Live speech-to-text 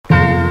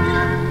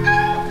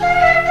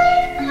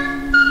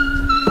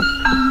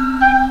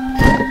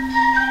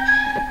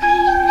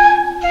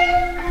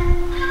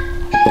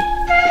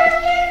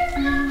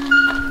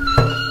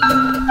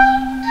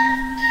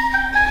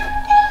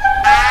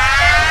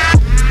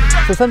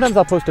So sometimes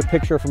I'll post a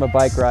picture from a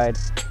bike ride.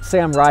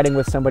 Say I'm riding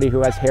with somebody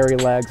who has hairy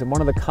legs, and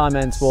one of the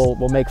comments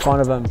will make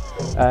fun of them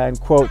and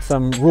quote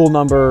some rule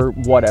number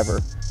whatever.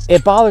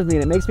 It bothers me,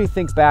 and it makes me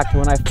think back to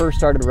when I first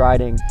started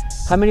riding,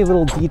 how many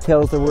little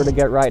details there were to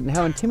get right and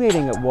how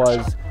intimidating it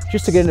was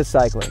just to get into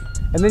cycling.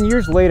 And then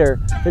years later,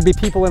 there'd be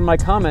people in my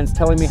comments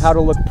telling me how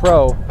to look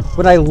pro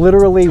when I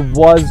literally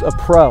was a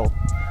pro.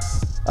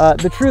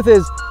 The truth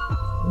is,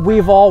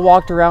 we've all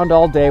walked around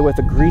all day with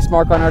a grease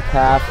mark on our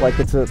calf like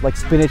it's like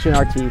spinach in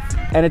our teeth,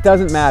 and it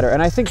doesn't matter.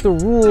 And I think the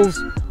rules,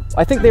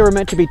 I think they were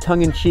meant to be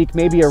tongue-in-cheek,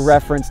 maybe a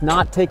reference,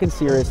 not taken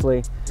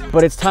seriously,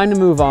 but it's time to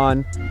move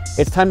on.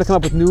 It's time to come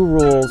up with new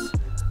rules.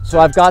 So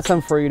I've got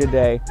some for you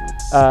today.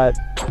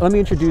 Let me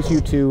introduce you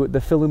to the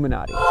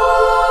Philuminati.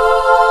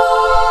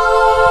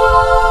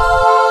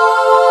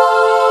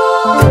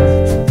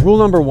 Rule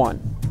number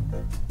 1.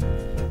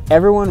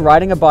 Everyone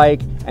riding a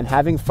bike and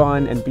having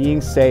fun and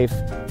being safe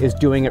is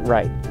doing it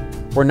right.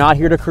 We're not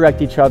here to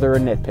correct each other or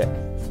nitpick.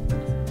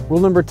 Rule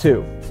number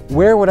 2.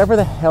 Wear whatever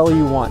the hell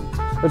you want.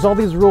 There's all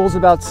these rules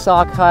about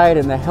sock height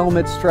and the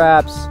helmet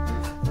straps.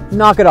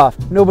 Knock it off.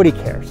 Nobody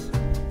cares.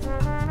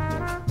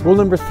 Rule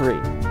number 3.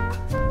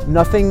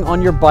 Nothing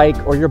on your bike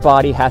or your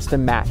body has to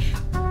match.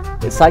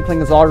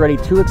 Cycling is already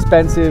too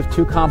expensive,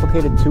 too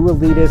complicated, too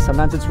elitist.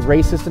 Sometimes it's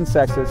racist and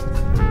sexist.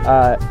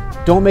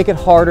 Don't make it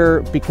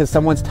harder because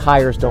someone's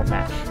tires don't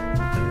match.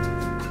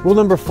 Rule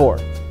number 4.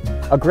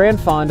 A Gran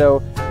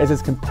Fondo is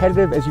as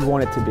competitive as you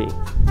want it to be,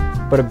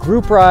 but a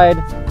group ride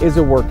is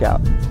a workout.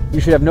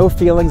 You should have no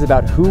feelings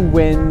about who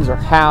wins or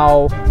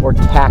how or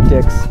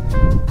tactics.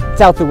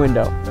 It's out the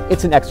window.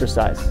 It's an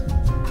exercise.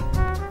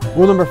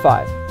 Rule number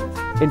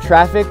 5. In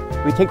traffic,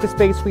 we take the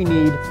space we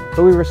need,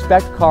 but we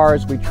respect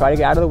cars. We try to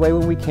get out of the way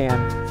when we can,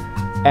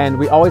 and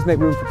we always make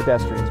room for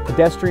pedestrians.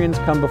 Pedestrians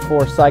come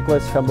before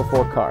cyclists, come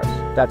before cars.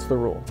 That's the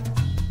rule.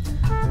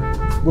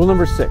 Rule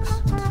number 6.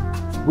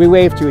 We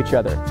wave to each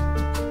other.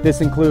 This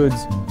includes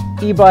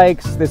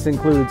e-bikes, this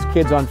includes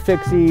kids on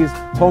fixies,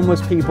 homeless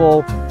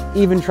people,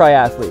 even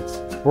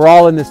triathletes. We're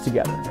all in this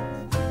together.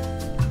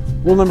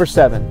 Rule number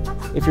 7.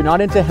 If you're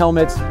not into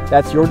helmets,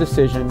 that's your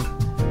decision.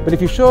 But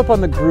if you show up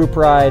on the group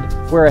ride,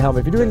 wear a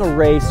helmet. If you're doing a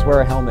race, wear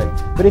a helmet.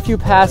 But if you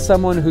pass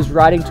someone who's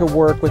riding to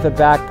work with a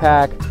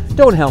backpack,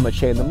 don't helmet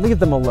shame them. Leave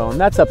them alone.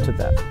 That's up to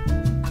them.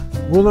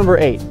 Rule number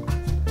 8.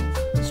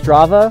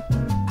 Strava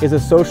is a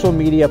social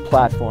media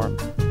platform.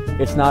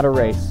 It's not a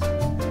race.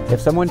 If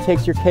someone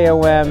takes your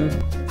KOM,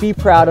 be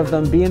proud of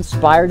them, be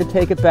inspired to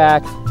take it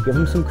back, give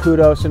them some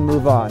kudos and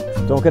move on.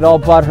 Don't get all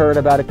butthurt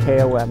about a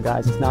KOM,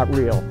 guys. It's not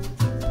real.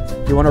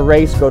 If you want to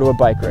race, go to a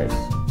bike race.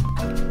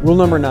 Rule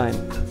number 9.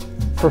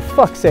 For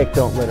fuck's sake,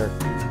 don't litter.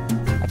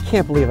 I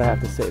can't believe I have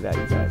to say that,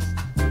 you guys.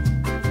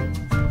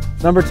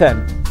 Number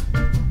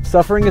 10.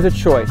 Suffering is a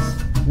choice,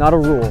 not a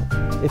rule.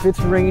 If it's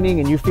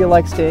raining and you feel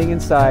like staying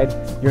inside,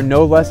 you're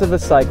no less of a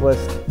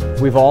cyclist.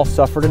 We've all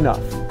suffered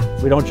enough.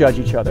 We don't judge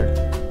each other.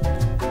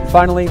 And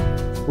finally,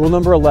 rule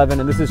number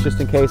 11, and this is just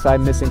in case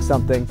I'm missing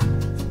something,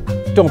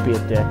 don't be a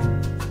dick.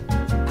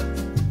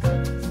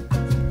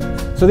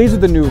 So these are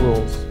the new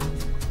rules.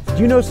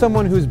 Do you know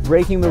someone who's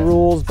breaking the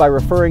rules by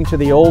referring to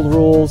the old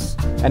rules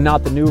and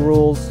not the new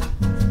rules?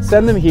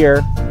 Send them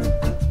here,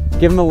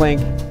 give them a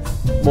link,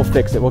 we'll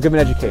fix it. We'll give them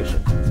an education.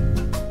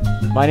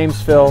 My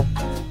name's Phil,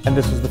 and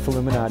this was the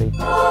Philuminati.